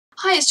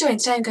Hi, it's Joy, and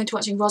today I'm going to be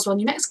watching Roswell,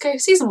 New Mexico,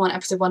 Season 1,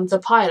 Episode 1, The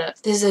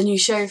Pilot. This is a new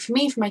show for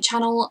me, for my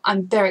channel.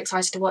 I'm very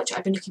excited to watch it.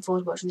 I've been looking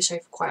forward to watching the show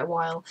for quite a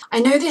while. I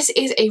know this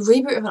is a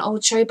reboot of an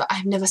old show, but I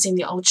have never seen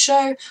the old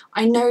show.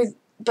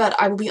 But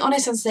I will be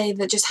honest and say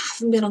that just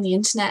haven't been on the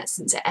internet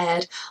since it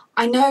aired.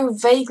 I know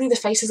vaguely the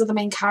faces of the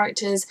main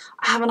characters.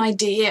 I have an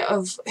idea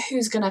of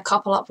who's going to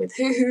couple up with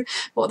who,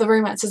 what the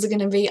romances are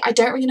going to be. I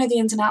don't really know the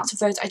ins and outs of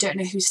those. I don't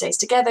know who stays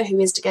together, who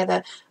is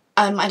together.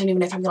 I don't even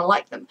know if I'm going to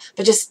like them.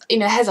 But just, you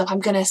know, heads up, I'm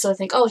going to sort of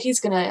think, oh, he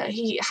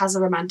has a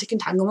romantic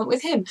entanglement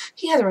with him.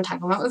 He has an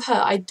entanglement with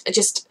her. I'm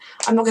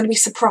not going to be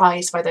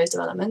surprised by those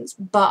developments,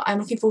 but I'm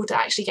looking forward to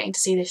actually getting to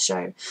see this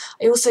show.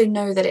 I also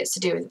know that it's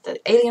to do with the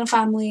alien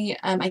family.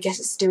 I guess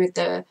it's to do with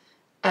the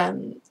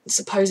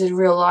supposed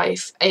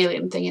real-life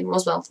alien thing in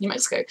Roswell, New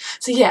Mexico.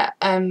 So yeah,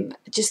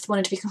 just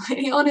wanted to be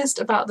completely honest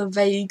about the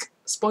vague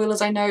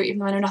spoilers I know, even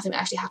though I know nothing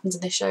that actually happens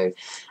in this show.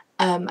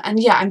 And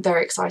yeah, I'm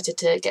very excited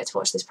to get to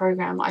watch this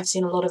programme. I've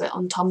seen a lot of it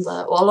on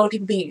Tumblr, or a lot of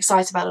people being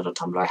excited about it on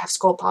Tumblr. I have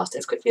scrolled past it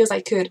as quickly as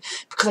I could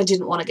because I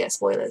didn't want to get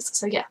spoilers.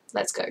 So yeah,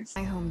 let's go.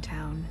 My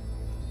hometown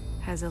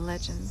has a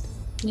legend.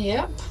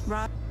 Yep.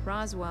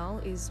 Roswell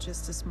is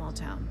just a small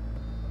town,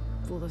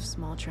 full of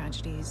small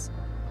tragedies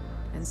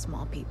and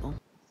small people.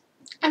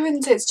 I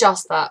wouldn't say it's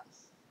just that.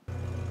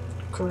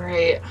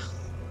 Great.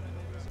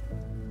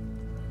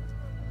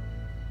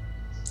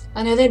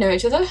 I know they know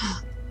each other.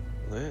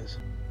 Liz.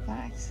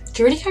 Nice.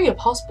 Do you really carry your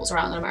passports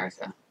around in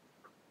America?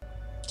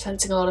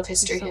 Sensing a lot of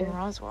history here.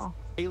 Roswell.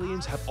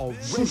 Aliens have already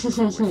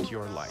ruined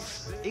your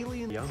life.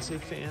 Alien Beyonce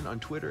fan on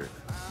Twitter.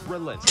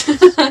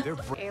 Relentless.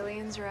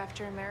 Aliens are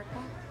after America?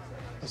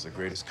 It's the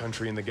greatest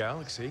country in the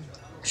galaxy.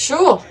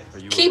 Sure. Are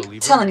you a Keep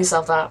believer? telling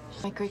yourself that.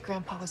 My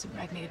great-grandpa was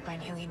impregnated by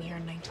an alien here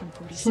in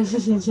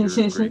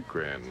 1947. Your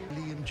great-grand.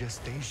 Alien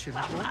gestation.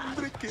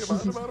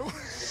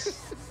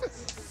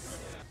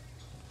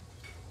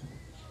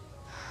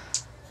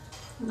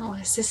 Not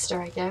my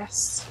sister, I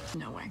guess.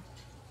 No way.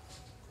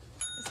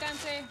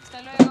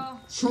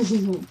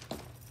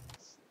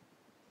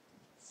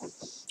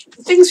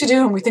 The things we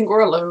do when we think we're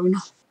alone.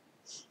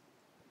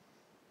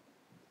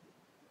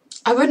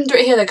 I wouldn't do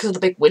it here though because of the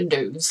big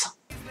windows.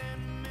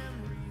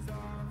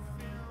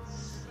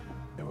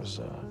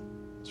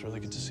 It's really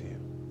good to see you.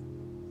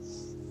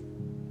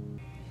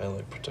 I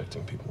like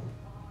protecting people.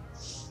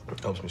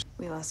 It helps me.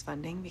 We lost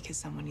funding because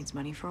someone needs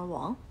money for a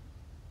wall.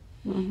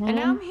 Mm-hmm. And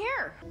now I'm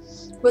here.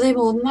 Were they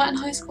more than that in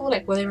high school?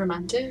 Like, were they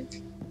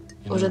romantic?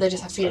 Or did they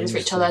just have feelings for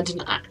each other and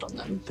didn't act on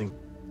them?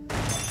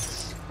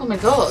 Oh my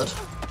god.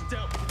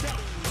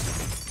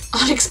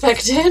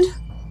 Unexpected?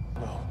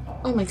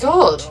 Oh my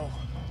god.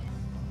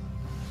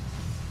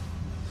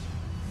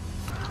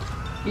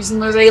 Using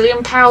those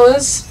alien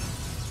powers.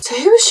 So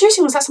who was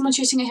shooting? Was that someone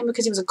shooting at him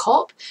because he was a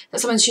cop? That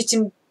someone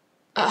shooting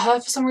at her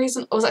for some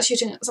reason? Or was that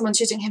someone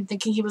shooting at him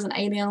thinking he was an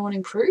alien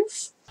wanting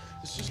proof?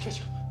 Let's just catch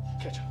up.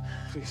 Catch up.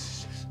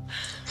 Please.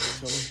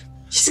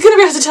 She's gonna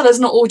be able to tell it's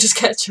not all just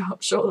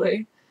ketchup,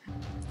 surely.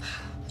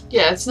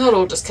 Yeah, it's not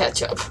all just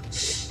ketchup.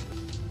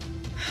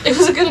 It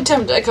was a good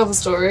attempt at a cover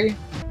story.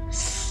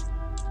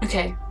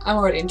 Okay, I'm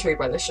already intrigued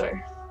by this show.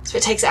 So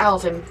it takes it out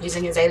of him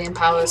using his alien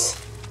powers.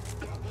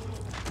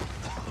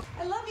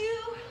 I love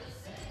you!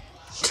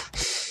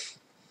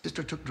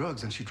 Sister took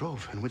drugs and she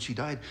drove, and when she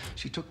died,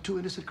 she took 2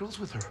 innocent girls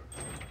with her.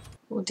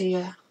 Oh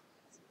dear.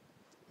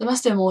 There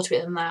must have been more to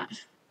it than that.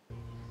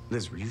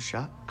 Liz, were you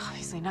shot?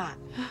 Obviously not.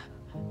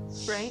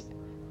 Right?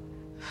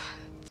 You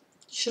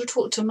should have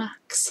talked to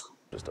Max.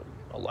 Just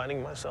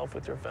aligning myself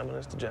with your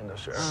feminist agenda,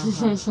 sure.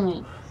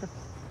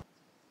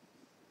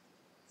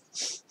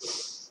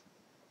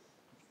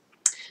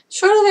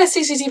 Surely there's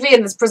CCTV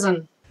in this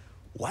prison.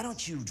 Why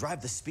don't you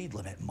drive the speed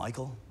limit,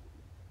 Michael?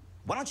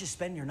 Why don't you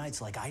spend your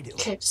nights like I do?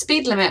 Okay,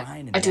 speed limit,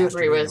 I do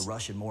agree with.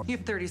 You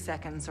have 30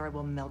 seconds or I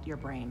will melt your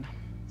brain.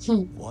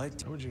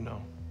 What? How would you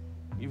know?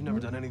 You've never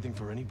done anything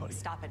for anybody.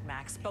 Stop it,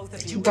 Max. Both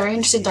of you. Very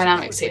interesting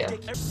dynamics here.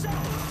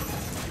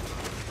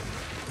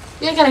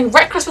 We're getting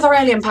reckless with our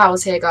alien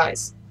powers here,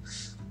 guys.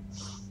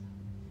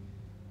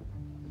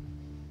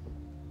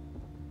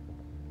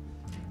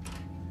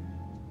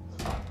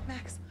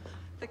 Max,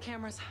 the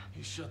cameras.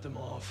 You shut them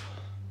off.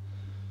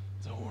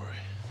 Don't worry.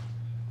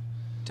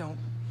 Don't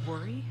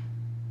worry.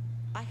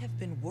 I have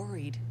been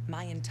worried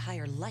my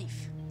entire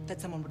life that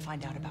someone would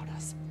find out about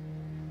us.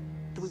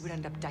 That we would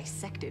end up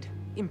dissected,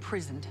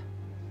 imprisoned.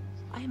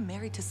 I am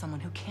married to someone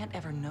who can't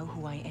ever know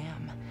who I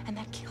am, and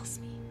that kills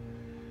me.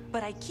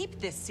 But I keep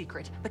this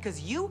secret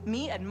because you,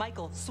 me, and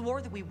Michael swore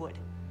that we would.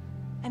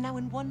 And now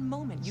in one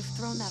moment, you've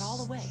thrown that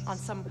all away on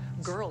some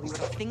girl you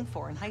had a thing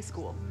for in high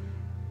school.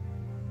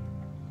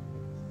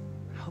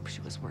 I hope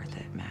she was worth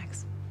it,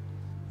 Max.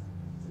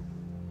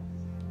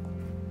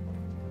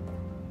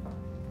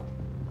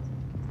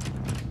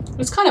 It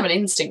was kind of an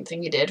instinct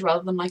thing you did,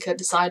 rather than like a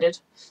decided,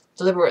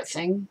 deliberate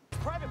thing.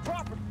 Private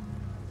property.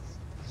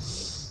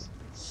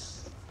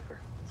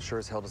 Sure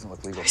as hell doesn't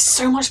look legal. There's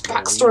so much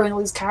backstory in all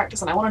these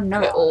characters, and I want to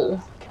know it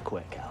all.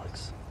 Quick,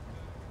 Alex.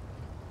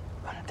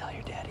 I'm gonna tell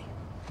your daddy.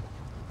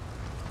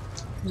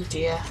 Oh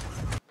dear.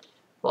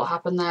 What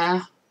happened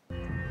there?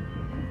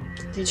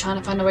 Is he trying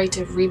to find a way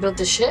to rebuild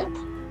the ship?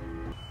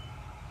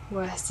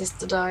 Where his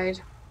sister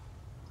died.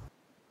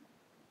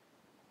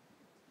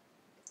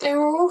 They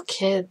were all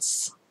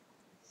kids.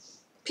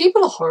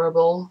 People are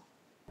horrible.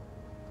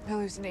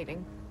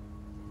 Hallucinating.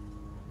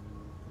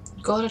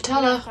 You gotta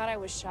tell I her. thought I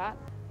was shot.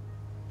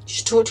 You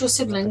should talk to your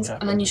siblings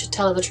and then you should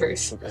tell her the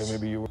truth. Okay,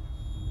 maybe you were.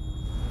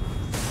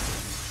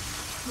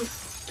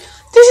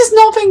 This is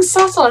not being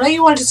subtle. I know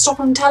you wanted to stop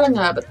him telling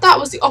her, but that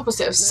was the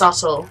opposite of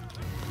subtle.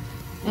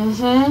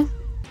 Mm-hmm.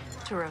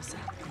 Terosa.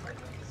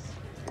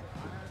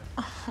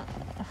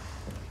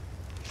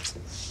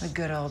 The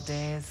good old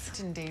days.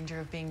 In danger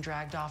of being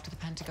dragged off to the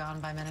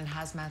Pentagon by men in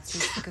hazmat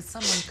suits because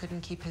someone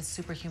couldn't keep his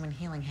superhuman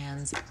healing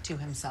hands to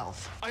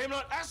himself. I am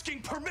not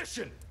asking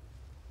permission!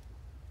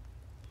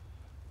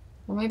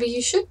 Well, maybe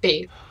you should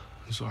be.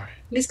 I'm sorry.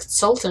 At least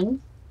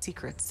consulting.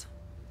 Secrets.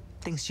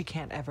 Things she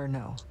can't ever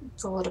know.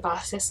 It's all about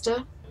her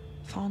sister.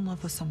 Fall in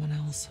love with someone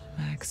else,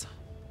 Max.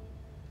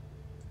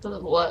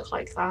 Doesn't work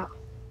like that.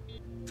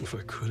 If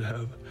I could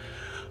have,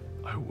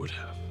 I would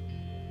have.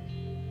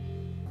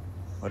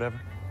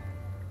 Whatever.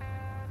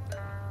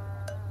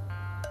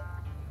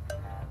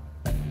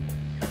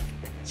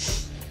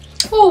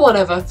 Or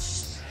whatever.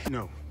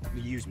 No,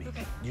 use me.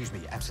 Use me,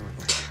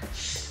 absolutely.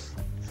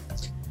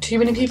 Too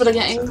many people are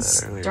getting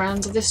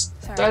strands of this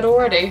thread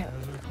already.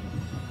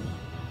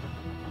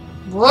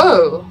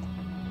 Whoa!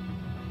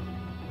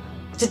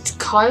 Did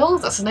Kyle,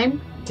 that's the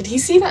name, did he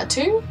see that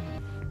too?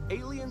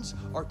 Aliens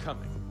are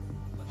coming.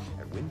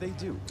 And when they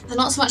do, They're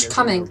not so much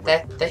coming,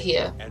 they're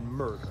here. and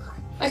murder.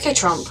 Okay,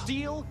 Trump.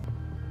 Steal.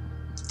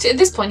 See, at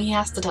this point, he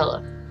has to tell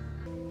her.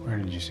 Where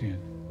did you see it?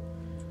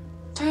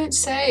 Don't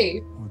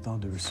say. With all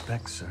due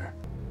respect, sir.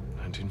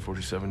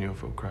 1947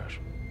 UFO crash.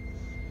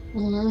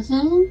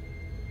 Mm-hmm.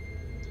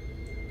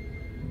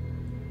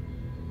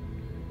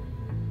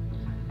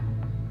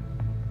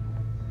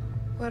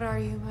 What are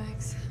you,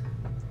 Max?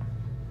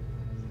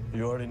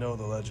 You already know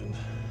the legend,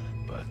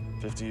 but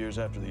 50 years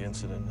after the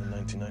incident in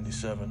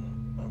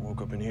 1997, I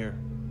woke up in here,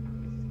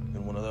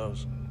 in one of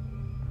those.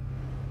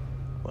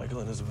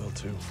 Michael and Isabel,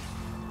 too.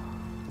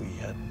 We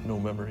had no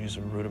memories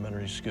or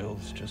rudimentary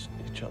skills, just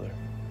each other.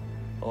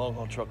 A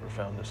long-haul trucker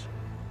found us,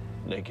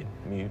 naked,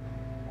 mute,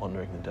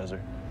 wandering the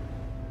desert.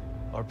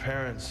 Our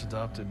parents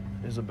adopted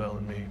Isabel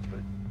and me, but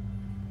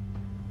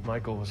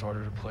Michael was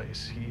harder to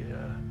place. He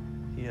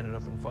ended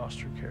up in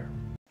foster care.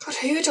 God,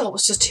 who adult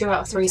was just 2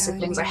 out of 3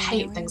 siblings? I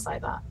hate things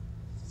like that.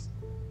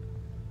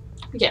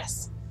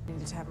 Yes. I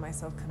needed to have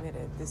myself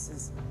committed. This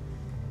is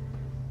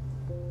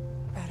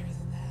better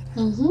than that.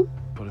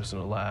 Mm-hmm. Put us in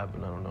a lab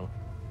and I don't know,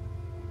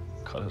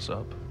 cut us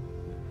up,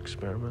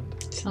 experiment.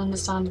 It's an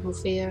understandable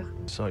fear.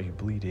 Saw you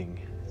bleeding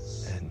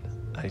and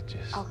I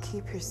just... I'll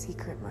keep your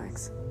secret,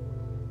 Max.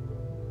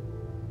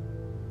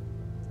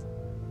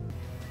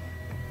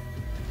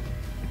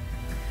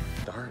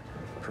 Start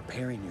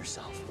preparing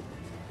yourself.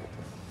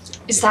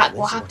 Is that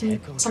what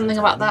happened? Something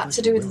about that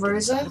to do with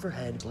Rosa?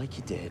 Overhead like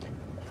you did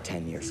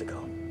 10 years ago.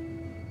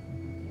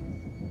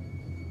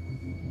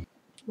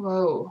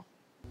 Whoa.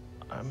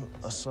 I'm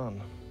a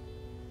son.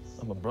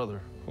 I'm a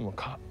brother. I'm a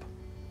cop.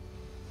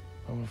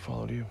 I would have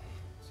followed you.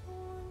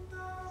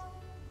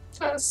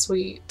 That's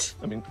sweet.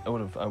 I mean, I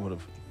would have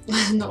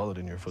No. followed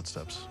in your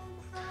footsteps.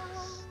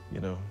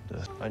 You know,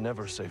 I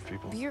never save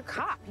people. You're a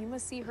cop. You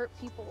must see hurt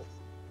people.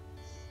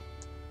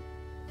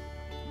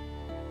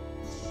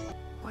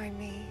 Why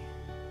me?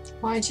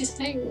 Why'd you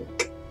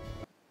think?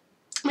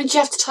 I mean, do you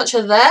have to touch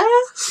her there?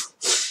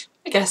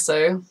 I guess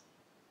so.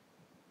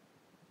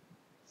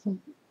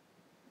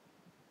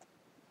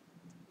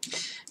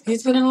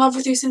 He's been in love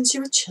with you since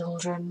you were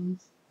children.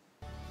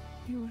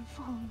 You would have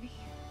followed me.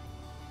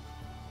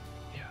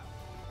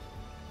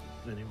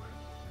 Yeah. Anywhere.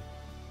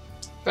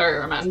 Very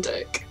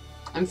romantic.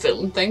 I'm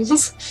feeling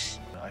things.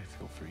 I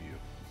feel for you.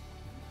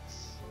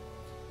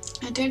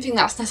 I don't think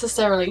that's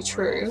necessarily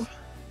true.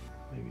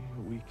 Maybe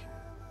a week.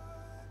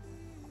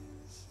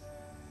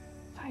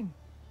 Fine.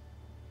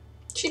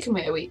 She can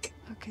wait a week.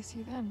 I'll kiss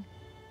you then.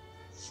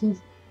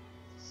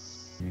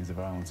 Means the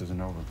violence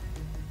isn't over.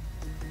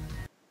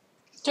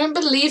 Don't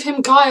believe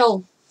him,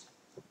 Kyle.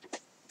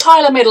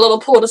 Tyler made a lot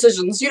of poor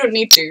decisions. You don't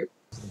need to.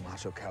 Does the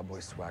macho cowboy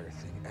swagger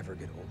thing ever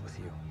get old with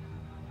you?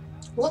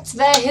 What's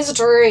their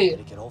history?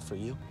 Did it get old for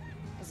you?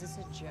 Is this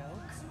a joke?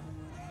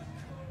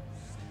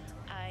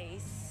 I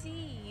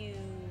see you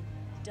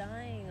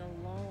dying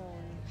alone.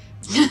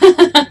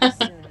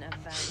 Soon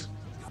event.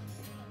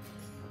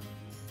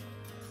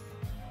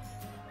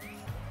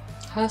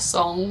 Her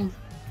song.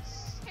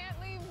 Can't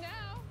leave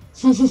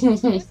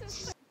now.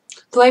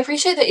 Though I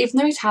appreciate that even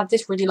though he's had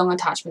this really long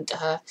attachment to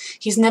her,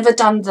 he's never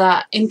done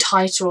that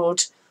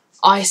entitled,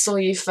 I saw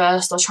you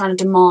first, or trying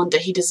to demand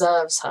that he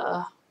deserves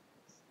her.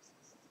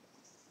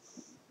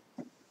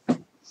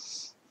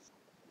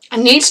 I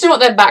need to know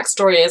what their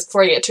backstory is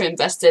before I get too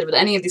invested with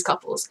any of these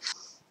couples.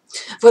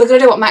 We're going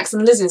to know what Max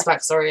and Lizzie's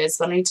backstory is,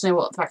 but I need to know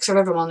what the backstory of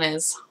everyone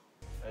is.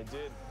 I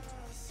did.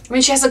 I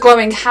mean, she has a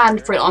glowing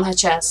handprint on her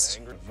chest.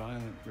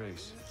 Violent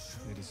race.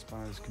 They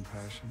despise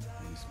compassion.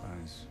 They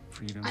despise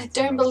freedom. I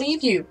don't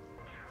believe you.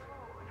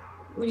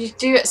 Well, you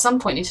do at some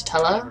point need to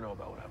tell I her. never know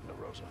about what happened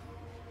to Rosa.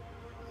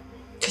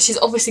 Because she's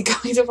obviously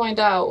going to find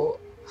out.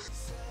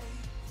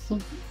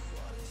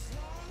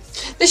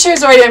 This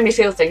show's already made me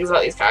feel things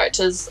about these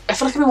characters. I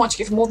feel like I've been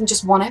watching it for more than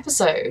just one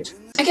episode.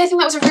 Okay, I think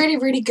that was a really,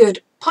 really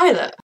good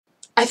pilot.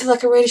 I feel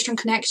like a really strong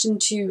connection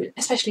to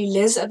especially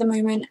Liz at the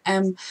moment.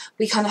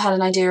 We kind of had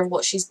an idea of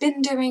what she's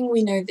been doing.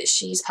 We know that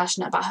she's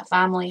passionate about her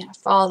family, her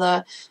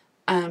father.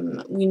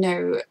 We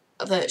know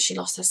that she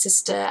lost her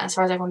sister. As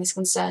far as everyone is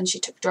concerned, she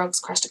took drugs,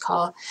 crashed a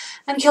car,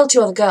 and killed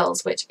 2 other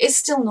girls, which is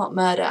still not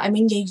murder. I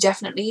mean, you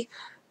definitely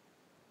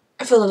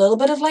feel a little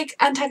bit of like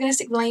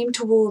antagonistic blame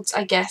towards,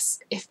 I guess,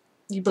 if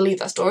you believe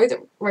that story, that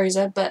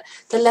Rosa, but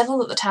the level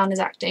that the town is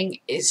acting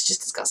is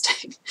just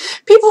disgusting.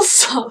 People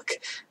suck.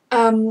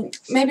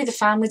 Maybe the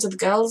families of the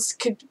girls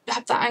could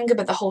have that anger,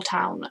 but the whole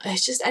town.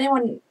 It's just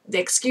anyone, the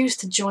excuse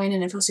to join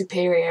in and feel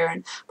superior,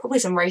 and probably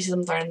some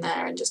racism thrown in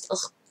there, and just,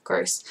 ugh,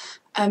 gross.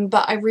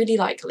 But I really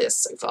like Liz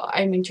so far.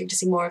 I'm intrigued to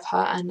see more of her,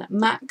 and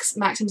Max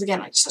seems again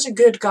like such a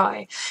good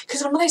guy.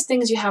 Because one of those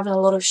things you have in a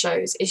lot of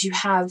shows is you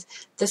have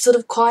the sort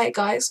of quiet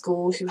guy at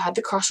school who had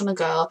the crush on a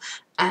girl,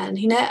 and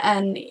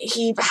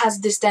he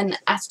has this then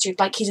attitude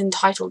like he's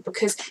entitled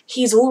because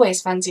he's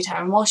always fancied her,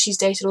 and while she's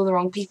dated all the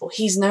wrong people,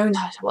 he's known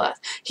her worth.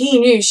 He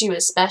knew she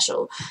was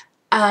special.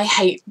 And I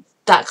hate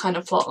that kind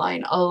of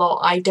plotline a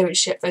lot. I don't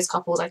ship those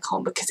couples, I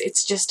can't, because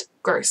it's just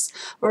gross.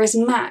 Whereas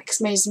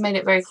Max made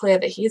it very clear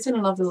that he's been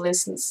in love with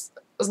Liz since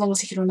as long as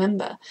he can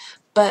remember,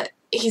 but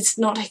he's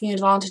not taking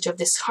advantage of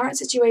this current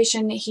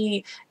situation.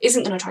 He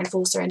isn't going to try and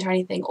force her into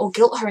anything or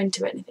guilt her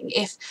into anything.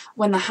 If,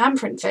 when the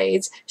handprint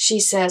fades, she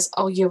says,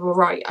 oh, you were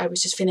right, I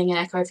was just feeling an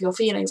echo of your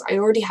feelings, I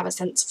already have a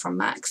sense from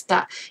Max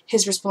that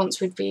his response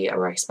would be, I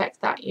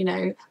respect that, you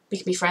know, we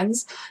can be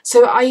friends.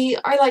 So I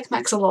like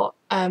Max a lot.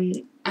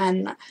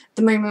 And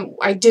the moment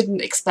I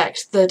didn't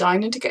expect the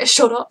diner to get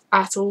shot up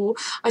at all.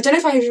 I don't know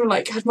if I even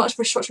like had much of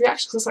a shocked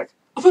reaction, because I was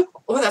like,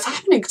 oh, that's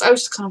happening, because I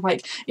was just kind of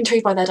like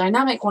intrigued by their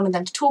dynamic, wanted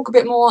them to talk a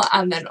bit more,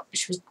 and then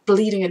she was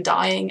bleeding and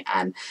dying,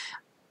 and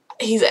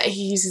he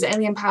uses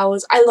alien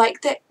powers. I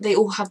like that they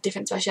all have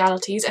different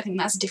specialities. I think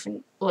that's a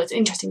different, well, it's an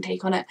interesting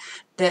take on it,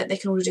 that they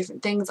can all do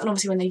different things, and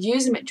obviously when they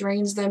use them it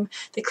drains them.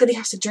 They clearly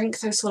have to drink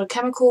those sort of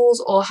chemicals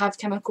or have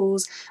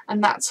chemicals,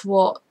 and that's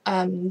what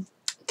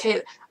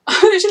Caleb,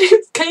 literally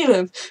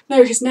Caleb,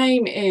 no, his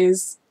name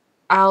is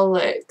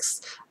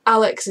Alex.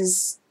 Alex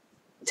is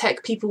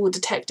tech people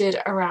detected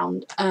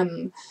around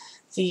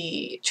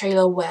the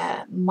trailer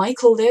where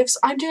Michael lives.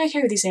 I'm doing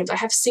okay with these names. I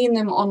have seen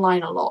them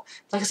online a lot.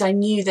 Like I said, I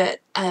knew that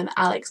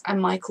Alex and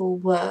Michael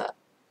were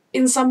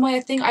in some way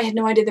a thing. I had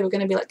no idea they were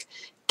going to be like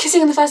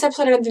kissing in the first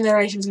episode. I don't think their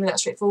relation was going to be that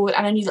straightforward.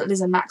 And I knew that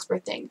Liz and Max were a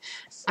thing.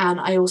 And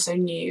I also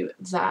knew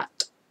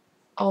that,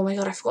 oh my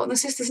god, I've forgotten the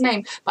sister's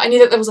name. But I knew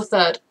that there was a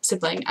third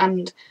sibling,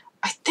 and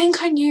I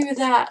think I knew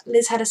that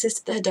Liz had a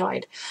sister that had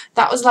died.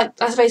 That's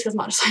basically as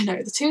much as I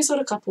know. The 2 sort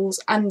of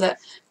couples, and that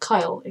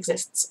Kyle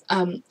exists.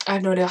 I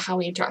have no idea how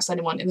he interacts with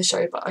anyone in the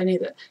show, but I knew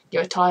that, you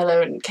know,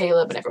 Tyler and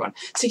Caleb and everyone.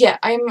 So yeah,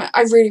 I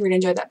really, really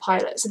enjoyed that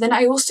pilot. So then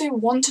I also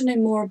want to know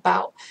more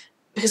about,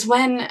 because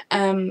when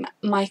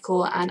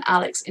Michael and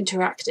Alex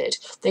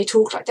interacted, they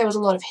talked like there was a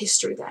lot of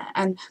history there,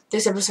 and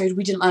this episode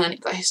we didn't learn any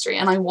of that history,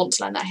 and I want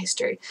to learn that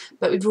history,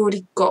 but we've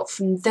already got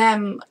from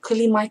them,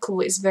 clearly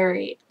Michael is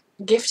very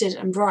gifted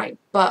and bright,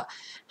 but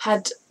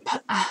had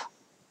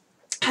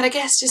I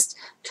guess just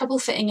trouble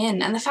fitting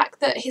in, and the fact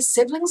that his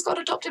siblings got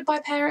adopted by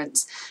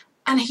parents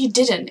and he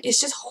didn't,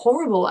 it's just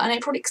horrible, and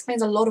it probably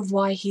explains a lot of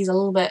why he's a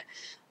little bit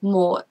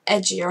more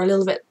edgy or a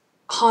little bit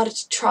harder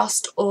to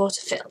trust or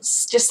to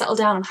just settle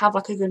down and have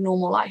like a good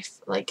normal life,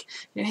 like,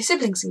 you know, his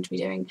siblings seem to be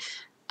doing.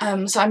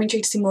 So I'm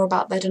intrigued to see more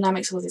about the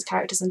dynamics of all these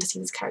characters, and to see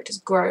these characters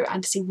grow,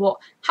 and to see what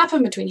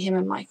happened between him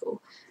and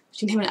Michael.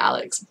 Between him and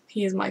Alex.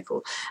 He is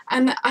Michael.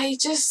 And I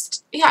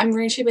just, yeah, I'm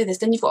really intrigued by this.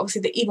 Then you've got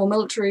obviously the evil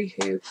military,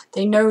 who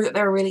they know that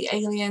there are really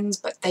aliens,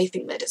 but they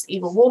think they're just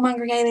evil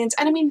warmongering aliens.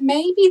 And I mean,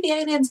 maybe the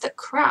aliens that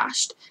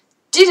crashed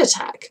did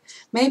attack.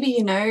 Maybe,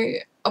 you know,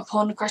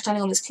 upon crash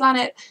landing on this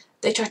planet,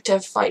 they tried to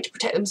fight to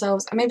protect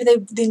themselves. And maybe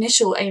the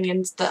initial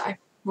aliens that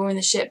were in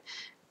the ship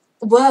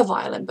were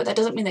violent, but that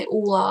doesn't mean they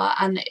all are.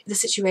 And the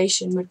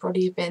situation would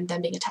probably have been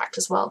them being attacked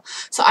as well.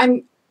 So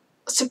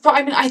but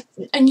I mean,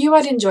 I knew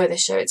I'd enjoy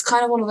this show. It's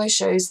kind of one of those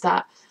shows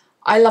that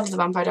I love The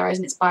Vampire Diaries,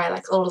 and it's by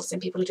like a lot of the same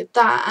people who did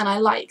that, and I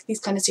like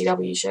these kind of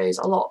CW shows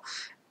a lot.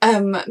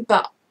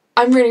 But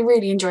I really,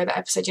 really enjoyed that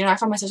episode. You know, I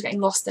found myself getting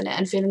lost in it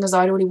and feeling as though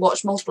I'd already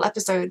watched multiple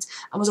episodes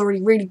and was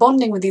already really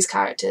bonding with these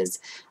characters,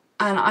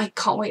 and I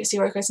can't wait to see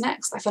where it goes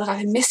next. I feel like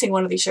I've been missing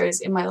one of these shows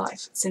in my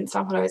life since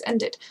Vampire Diaries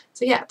ended.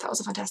 So yeah, that was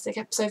a fantastic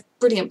episode.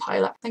 Brilliant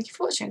pilot. Thank you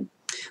for watching.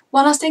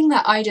 One last thing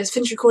that I just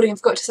finished recording and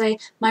forgot to say,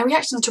 my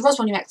reactions to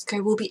Roswell, New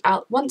Mexico will be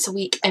out once a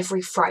week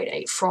every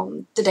Friday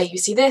from the day you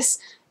see this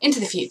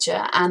into the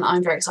future, and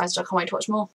I'm very excited. I can't wait to watch more.